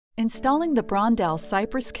Installing the Brondell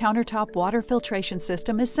Cypress countertop water filtration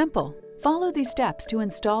system is simple. Follow these steps to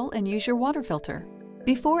install and use your water filter.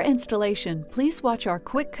 Before installation, please watch our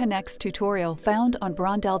Quick Connects tutorial found on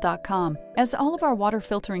Brondell.com, as all of our water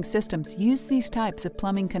filtering systems use these types of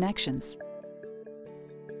plumbing connections.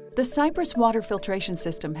 The Cypress water filtration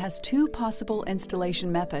system has two possible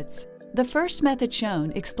installation methods. The first method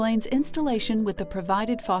shown explains installation with the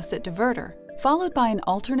provided faucet diverter, followed by an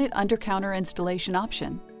alternate under-counter installation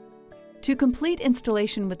option. To complete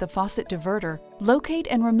installation with the faucet diverter, locate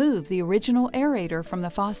and remove the original aerator from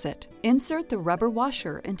the faucet. Insert the rubber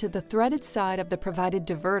washer into the threaded side of the provided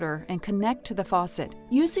diverter and connect to the faucet,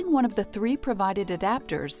 using one of the three provided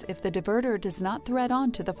adapters if the diverter does not thread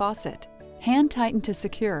onto the faucet. Hand tighten to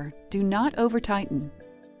secure. Do not over-tighten.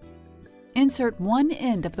 Insert one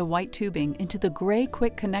end of the white tubing into the gray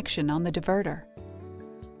quick connection on the diverter.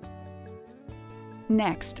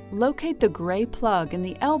 Next, locate the gray plug in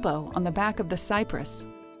the elbow on the back of the Cypress.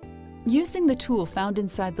 Using the tool found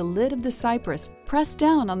inside the lid of the Cypress, press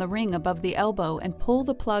down on the ring above the elbow and pull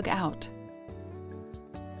the plug out.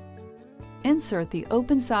 Insert the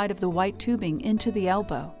open side of the white tubing into the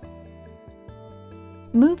elbow.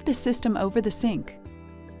 Move the system over the sink.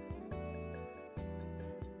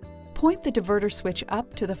 Point the diverter switch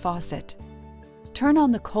up to the faucet. Turn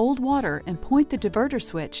on the cold water and point the diverter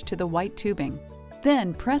switch to the white tubing.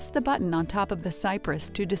 Then press the button on top of the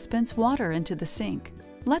Cypress to dispense water into the sink.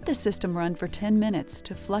 Let the system run for 10 minutes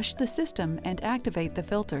to flush the system and activate the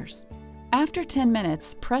filters. After 10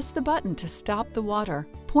 minutes, press the button to stop the water,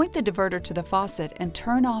 point the diverter to the faucet, and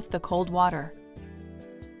turn off the cold water.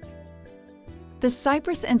 The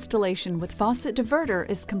Cypress installation with faucet diverter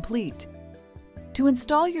is complete. To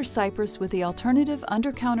install your Cypress with the alternative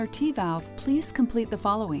under-counter T-valve, please complete the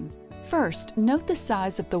following. First, note the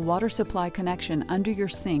size of the water supply connection under your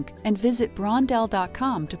sink and visit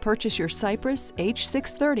Brondell.com to purchase your Cypress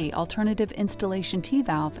H630 alternative installation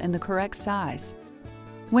T-valve in the correct size.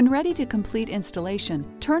 When ready to complete installation,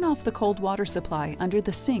 turn off the cold water supply under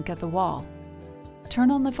the sink at the wall. Turn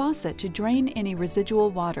on the faucet to drain any residual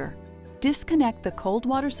water. Disconnect the cold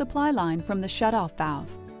water supply line from the shutoff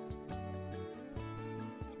valve.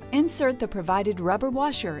 Insert the provided rubber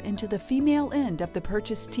washer into the female end of the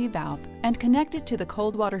purchased T-valve and connect it to the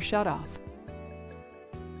cold water shutoff.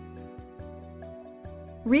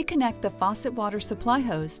 Reconnect the faucet water supply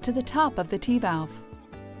hose to the top of the T-valve.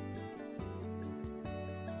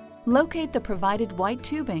 Locate the provided white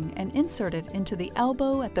tubing and insert it into the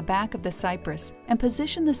elbow at the back of the Cypress and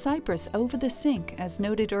position the Cypress over the sink as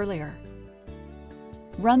noted earlier.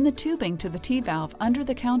 Run the tubing to the T-valve under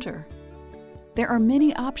the counter. There are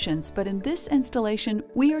many options, but in this installation,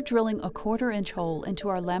 we are drilling a 1/4-inch hole into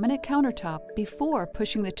our laminate countertop before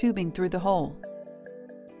pushing the tubing through the hole.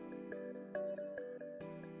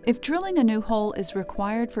 If drilling a new hole is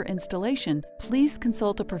required for installation, please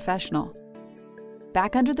consult a professional.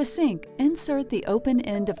 Back under the sink, insert the open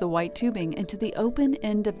end of the white tubing into the open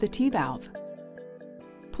end of the T-valve.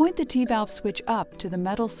 Point the T-valve switch up to the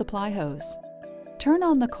metal supply hose. Turn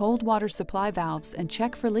on the cold water supply valves and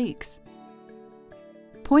check for leaks.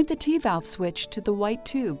 Point the T-valve switch to the white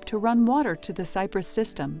tube to run water to the Cypress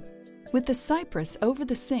system. With the Cypress over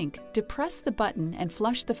the sink, depress the button and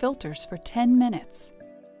flush the filters for 10 minutes.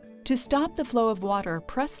 To stop the flow of water,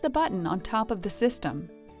 press the button on top of the system.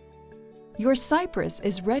 Your Cypress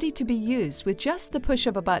is ready to be used with just the push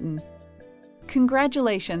of a button.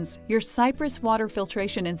 Congratulations! Your Cypress water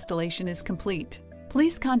filtration installation is complete.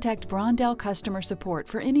 Please contact Brondell Customer Support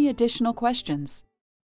for any additional questions.